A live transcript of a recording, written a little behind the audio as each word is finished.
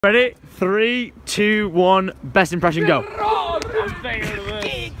Ready? 3, 2, 1. Best impression, go.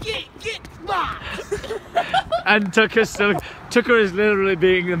 And Tucker is literally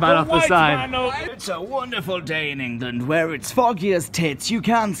being the man off the side. It's a wonderful day in England where it's foggy as tits, you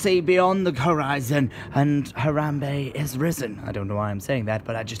can't see beyond the horizon, and Harambe is risen. I don't know why I'm saying that,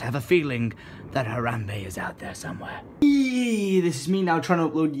 but I just have a feeling that Harambe is out there somewhere. This is me now trying to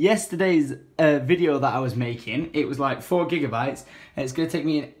upload yesterday's video that I was making. It was like 4 gigabytes, and it's going to take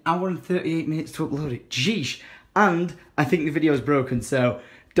me an hour and 38 minutes to upload it. Jeesh. And I think the video is broken, so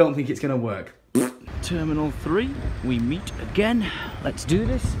don't think it's going to work. Terminal 3, we meet again. Let's do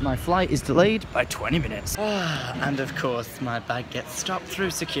this. My flight is delayed by 20 minutes. And of course, my bag gets stopped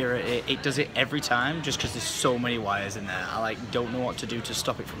through security. It does it every time just because there's so many wires in there. I don't know what to do to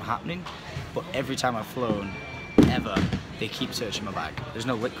stop it from happening, but every time I've flown, ever, they keep searching my bag. There's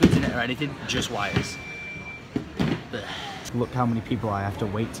no liquids in it or anything, just wires. Ugh. Look how many people I have to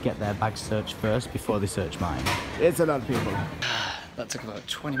wait to get their bag searched first before they search mine. It's a lot of people. That took about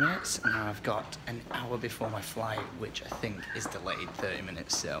 20 minutes, and now I've got an hour before my flight, which I think is delayed 30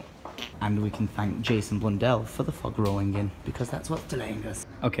 minutes, so. And we can thank Jason Blundell for the fog rolling in, because that's what's delaying us.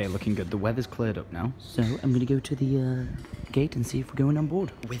 Okay, looking good. The weather's cleared up now, so I'm gonna go to the gate and see if we're going on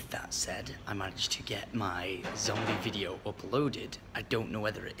board. With that said, I managed to get my zombie video uploaded. I don't know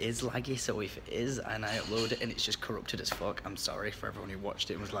whether it is laggy, so if it is, and I upload it and it's just corrupted as fuck, I'm sorry for everyone who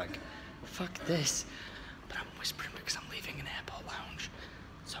watched it and was like, fuck this. But I'm whispering because I'm leaving an airport lounge.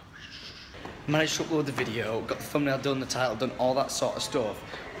 So, managed to upload the video, got the thumbnail done, the title done, all that sort of stuff.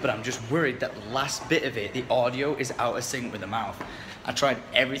 But I'm just worried that the last bit of it, the audio is out of sync with the mouth. I tried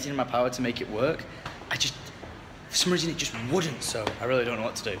everything in my power to make it work. For some reason it just wouldn't, so I really don't know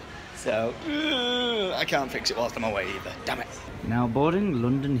what to do. So, I can't fix it whilst I'm away either, damn it. Now boarding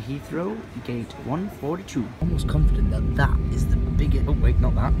London Heathrow, gate 142. Almost confident that that is the biggest, oh wait,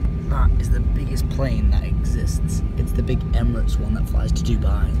 not that. That is the biggest plane that exists. It's the big Emirates one that flies to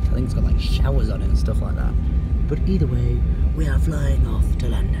Dubai. I think it's got like showers on it and stuff like that. But either way, we are flying off to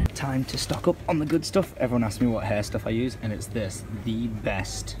London. Time to stock up on the good stuff. Everyone asks me what hair stuff I use, and it's this, the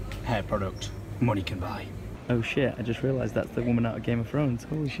best hair product money can buy. Oh shit, I just realised that's the woman out of Game of Thrones.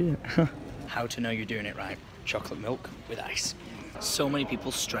 Holy shit. How to know you're doing it right. Chocolate milk with ice. So many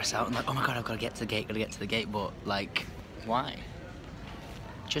people stress out and like, oh my god, I've got to get to the gate, but like, why?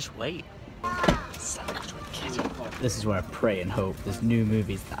 Just wait. This is where I pray and hope there's new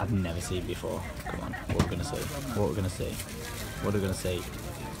movies that I've never seen before. Come on, what are we gonna say? What are we gonna say? What are we gonna say?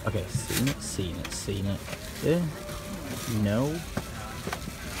 Okay, seen it. Yeah. No.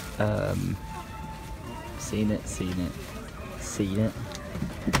 Seen it.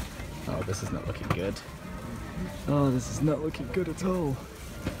 Oh, this is not looking good. Oh, this is not looking good at all.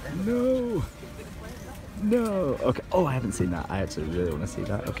 No. Okay. Oh, I haven't seen that. I actually really want to see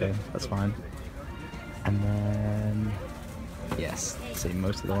that. Okay, that's fine. And then, yes, seen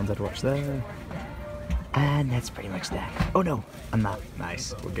most of the ones I'd watched there. And that's pretty much that. Oh no, and that.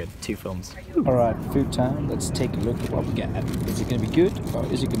 Nice, we're good. 2 films. Alright, food time. Let's take a look at what we get. Is it going to be good, or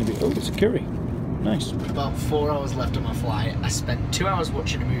is it going to be, oh, it's a curry. Nice. About 4 hours left on my flight. I spent 2 hours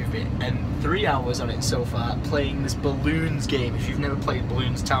watching a movie and 3 hours on it so far playing this Balloons game. If you've never played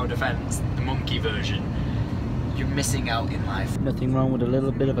Balloons Tower Defense, the monkey version, you're missing out in life. Nothing wrong with a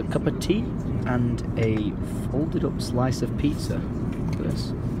little bit of a cup of tea and a folded up slice of pizza. Look at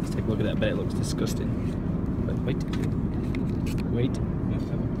this. Let's take a look at that. I bet it looks disgusting. But wait.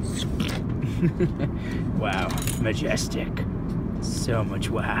 Wow, majestic. So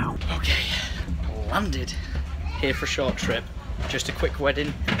much wow. Okay. Landed here for a short trip, just a quick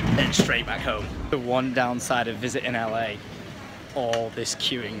wedding, then straight back home. The one downside of visiting LA, all this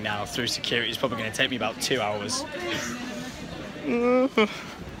queuing now through security is probably going to take me about 2 hours.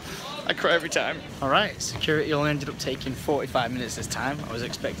 I cry every time. Alright, security only ended up taking 45 minutes this time. I was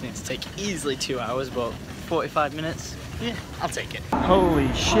expecting it to take easily 2 hours, but 45 minutes, yeah, I'll take it.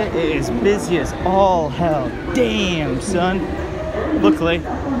 Holy shit, it is busy as all hell. Damn, son. Luckily,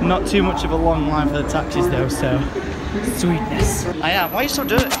 not too much of a long line for the taxis though, so sweetness. I am. Why are you so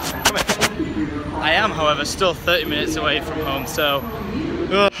dirty? Come here. I am, however, still 30 minutes away from home, so.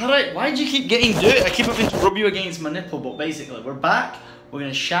 Alright, why do you keep getting dirty? I keep having to rub you against my nipple, but basically, we're back. We're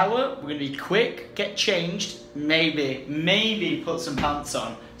gonna shower. We're gonna be quick, get changed, maybe put some pants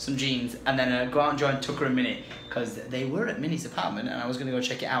on, some jeans, and then go out and join Tucker and Minnie, because they were at Minnie's apartment, and I was gonna go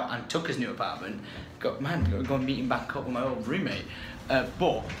check it out, and Tucker's new apartment. Go and meet him back up with my old roommate.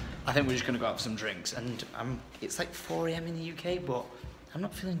 But I think we're just gonna go out for some drinks, and it's like 4 AM in the UK, but I'm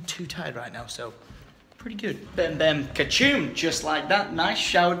not feeling too tired right now, so Pretty good. Bam bam ka-choom, just like that. Nice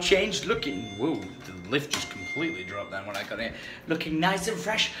shower change, looking. Whoa, the lift just completely dropped then when I got in. Looking nice and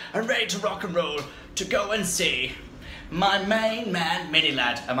fresh and ready to rock and roll to go and see my main man, Mini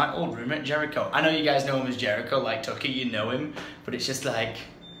Lad, and my old roommate Jericho. I know you guys know him as Jericho, like Tucker, you know him, but it's just like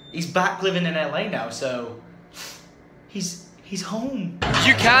he's back living in LA now, so he's home.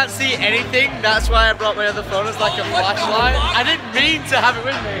 You can't see anything, that's why I brought my other phone as like a flashlight. I didn't mean to have it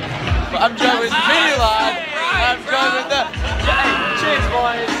with me, but I'm joined with Mini Lad. I'm joined with the... Hey, cheers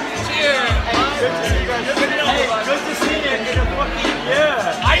boys. Cheers. Hey, good to see you guys. Hey, good to see you in a fucking year.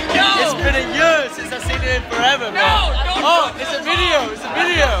 I know. It's been a year since I've seen you in forever. No, don't. Oh, it's a video, it's a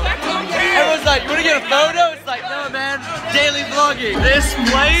video. Everyone's like, you wanna get a photo? It's like, no man, daily vlogging. This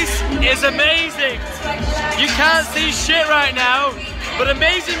place is amazing. You can't see shit right now, but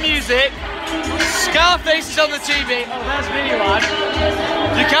amazing music. Scarface is on the TV. Oh, there's Mini Lad.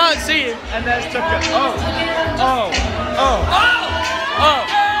 You can't see him. And there's Tucker.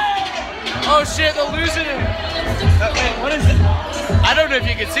 Oh shit, they're losing him. Wait, what is it? I don't know if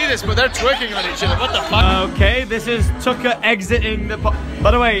you can see this, but they're twerking on each other. What the fuck? Okay, this is Tucker exiting the...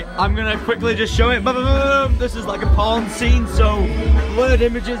 By the way, I'm gonna quickly just show it. This is like a porn scene, so blurred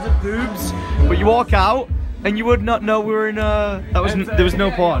images of boobs. But you walk out, and you would not know we were in a... There was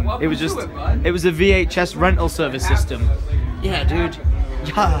no porn. It was just... It was a VHS rental service system. Yeah, dude.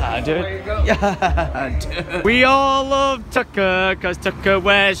 Yeah, dude. Yeah, dude. We all love Tucker, cause Tucker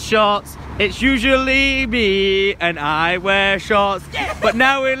wears shorts. It's usually me, and I wear shorts. But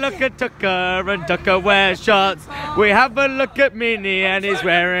now we look at Tucker, and Tucker wears shorts. We have a look at Minnie, and he's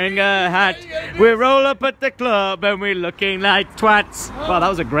wearing a hat. We roll up at the club, and we're looking like twats. Wow, that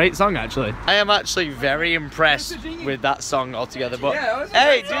was a great song, actually. I am actually very impressed with that song altogether. But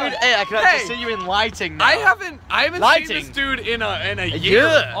hey, dude, hey, I can actually see you in lighting now. I haven't seen this dude in a year.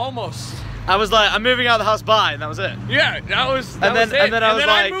 Almost. I was like, I'm moving out of the house by, and that was it. Yeah, that was it. And then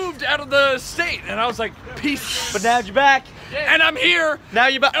I moved out of the state, and I was like, peace. But now you're back. And I'm here. Now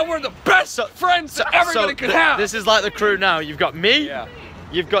you're back. And we're the best friends that everybody could have. This is like the crew now. You've got me. Yeah.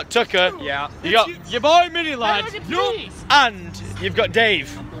 You've got Tucker. Yeah. You got your boy Mini Lad. And you've got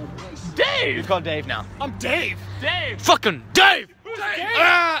Dave. Dave. You've called Dave now. I'm Dave. Dave. Fucking Dave. Dave.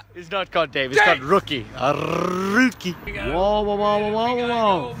 Ah! He's not called Dave, he's called Rookie. A rookie. Whoa, whoa, whoa, whoa, whoa,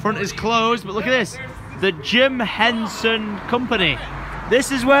 whoa. Front is closed, but look at this. The Jim Henson Company. This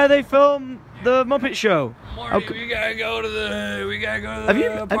is where they film the Muppet Show. Morty, we gotta go to the Have you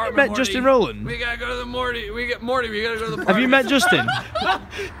apartment, met Morty. Justin Rowland? We gotta go to the Morty, we gotta go to the Have you met Justin?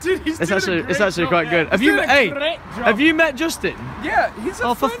 Dude, It's actually quite good. Have you have you met Justin? Yeah, he's a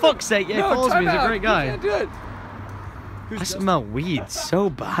Oh, for friend fuck's sake, yeah, he follows me, he's a great guy. You can't do it. I smell weed so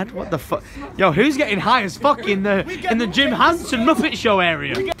bad. What the fuck? Yo, who's getting high as fuck in the Jim Henson Muppet Show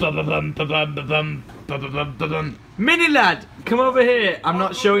area? Mini Lad, come over here. I'm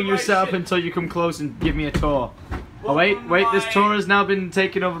not showing you setup until you come close and give me a tour. Oh wait, this tour has now been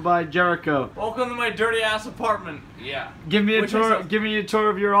taken over by Jericho. Welcome to my dirty ass apartment. Yeah. Give me a tour. Give me a tour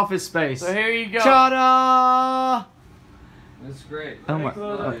of your office space. So here you go. Ta-da! That's great. Oh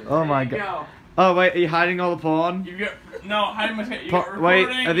my god. Oh wait, are you hiding all the porn? No, hiding my face. You got Wait,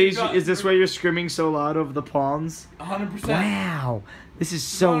 recording, are these? got- Is this where you're screaming so loud over the pawns? 100%. Wow, this is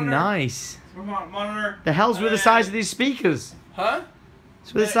so Monitor. nice. Monitor. The hell's with the size of these speakers? Huh?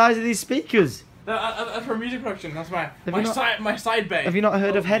 It's with the size of these speakers. That's for music production. That's my you side bay. Have you not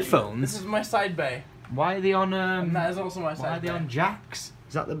heard of This headphones? is my side bay. Why are they on And that is also my Why side are they bay. on jacks?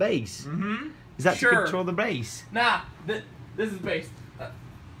 Is that the bass? Mm-hmm. Is that Sure. to control the bass? Nah, this is bass.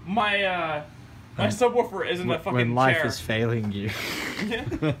 My subwoofer isn't a fucking When life chair. is failing you.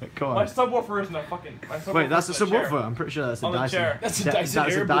 Come My on. subwoofer isn't a fucking. Wait, that's a a chair. subwoofer. I'm pretty sure that's a On the Dyson. chair. That's a That's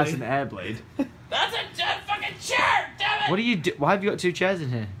Dyson a Dyson Airblade. That's a fucking chair. Damn it! What do you do? Why have you got two chairs in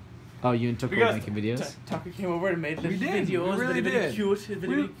here? Oh, you and Tucker were making videos. Tucker came over and made We did. videos. We really very did. cute.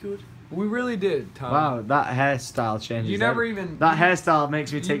 Very cute. We really did, Tom. Wow, that hairstyle changes. You never even. That hairstyle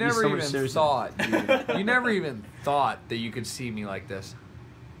makes me You take you never so much even seriously. thought. Dude. You never even thought that you could see me like this.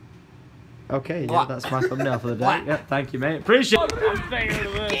 Okay, yeah, Blah. that's my thumbnail for the day. Blah. Yeah, thank you, mate. Appreciate it. I'm staying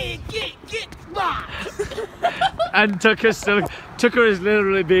over this. And Tucker is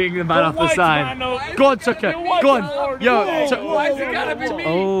literally being the man off the side. Go on, Tucker. Go on. Yo, Why's it gotta be me?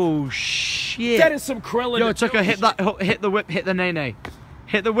 oh shit. That is some krill in Yo, it. Tucker, hit the whip, hit the nay-nay.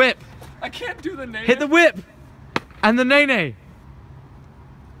 Hit the whip. I can't do the name. Hit the whip. And the nay-nay.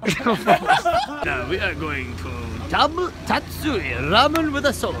 Now we are going to double tatsui ramen with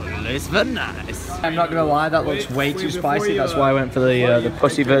a soul. It's very nice. I'm not gonna lie, that looks way too spicy. That's why I went for the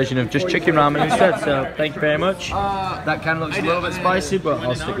pussy version of just chicken ramen instead. So thank you very much. That kind of looks a little bit spicy, but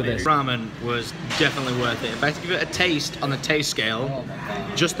I'll stick with this. Ramen was definitely worth it. If I had to give it a taste on the taste scale,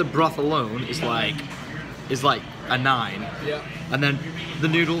 just the broth alone is like a 9. Yeah. And then the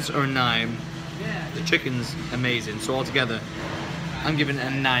noodles are a 9. The chicken's amazing. So altogether, I'm giving it a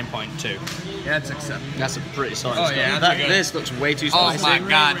 9.2. Yeah, it's acceptable. That's a pretty solid Oh, score. yeah, that's good. This looks way too Oh spicy. my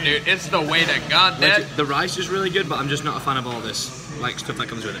god, dude. It's the way to God. The rice is really good, but I'm just not a fan of all this like stuff that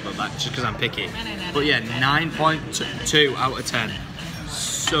comes with it. But that's just because I'm picky. But yeah, 9.2 out of 10.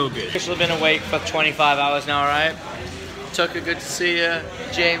 So good. Officially been awake for 25 hours now, right? Tucker, good to see you.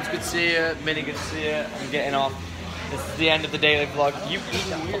 James, good to see you. Minnie, good to see you. I'm getting off. This is the end of the daily vlog. You eat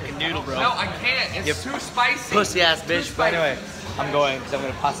that fucking noodle, bro. No, I can't. It's too spicy. Pussy ass bitch. But anyway, I'm going because I'm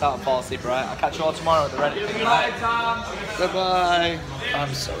going to pass out and fall asleep, right? I'll catch you all tomorrow at the Reddit. Good night, Tom. Goodbye.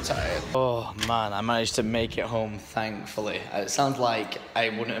 I'm so tired. Oh man, I managed to make it home, thankfully. It sounds like I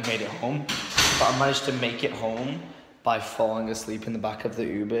wouldn't have made it home, but I managed to make it home by falling asleep in the back of the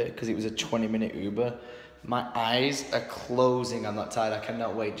Uber because it was a 20-minute Uber. My eyes are closing. I'm not tired. I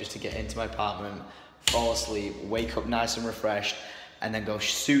cannot wait just to get into my apartment, fall asleep, wake up nice and refreshed, and then go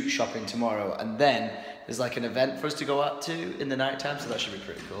suit shopping tomorrow. And then there's like an event for us to go out to in the night time, so that should be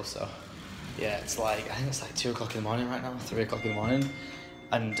pretty cool. So yeah, I think it's like 2 o'clock in the morning right now, 3 o'clock in the morning.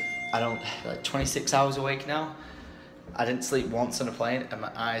 And like 26 hours awake now. I didn't sleep once on a plane and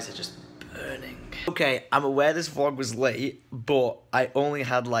my eyes are just burning. Okay, I'm aware this vlog was late, but I only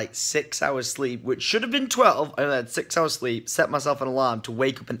had like 6 hours sleep, which should have been 12. I only had 6 hours sleep, set myself an alarm to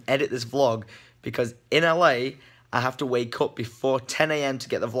wake up and edit this vlog because in LA, I have to wake up before 10 AM to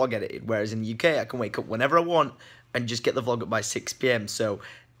get the vlog edited, whereas in the UK, I can wake up whenever I want and just get the vlog up by 6 PM. So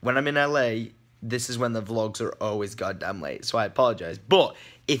when I'm in LA, this is when the vlogs are always goddamn late, so I apologize. But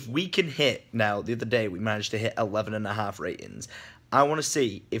if we can hit, now the other day we managed to hit 11.5 ratings. I want to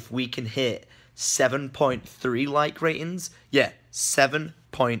see if we can hit 7.3 like ratings. Yeah,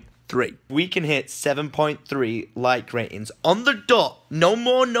 7.3. We can hit 7.3 like ratings on the dot, no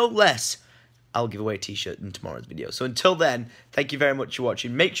more, no less. I'll give away a t-shirt in tomorrow's video. So until then, thank you very much for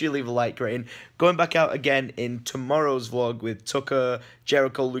watching. Make sure you leave a like rating. Going back out again in tomorrow's vlog with Tucker,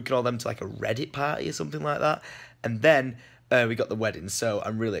 Jericho, Luke and all them to like a Reddit party or something like that. And then we got the wedding. So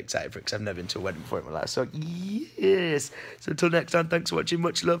I'm really excited for it because I've never been to a wedding before in my life. So yes. So until next time, thanks for watching.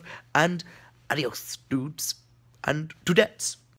 Much love and adios, dudes and dudettes.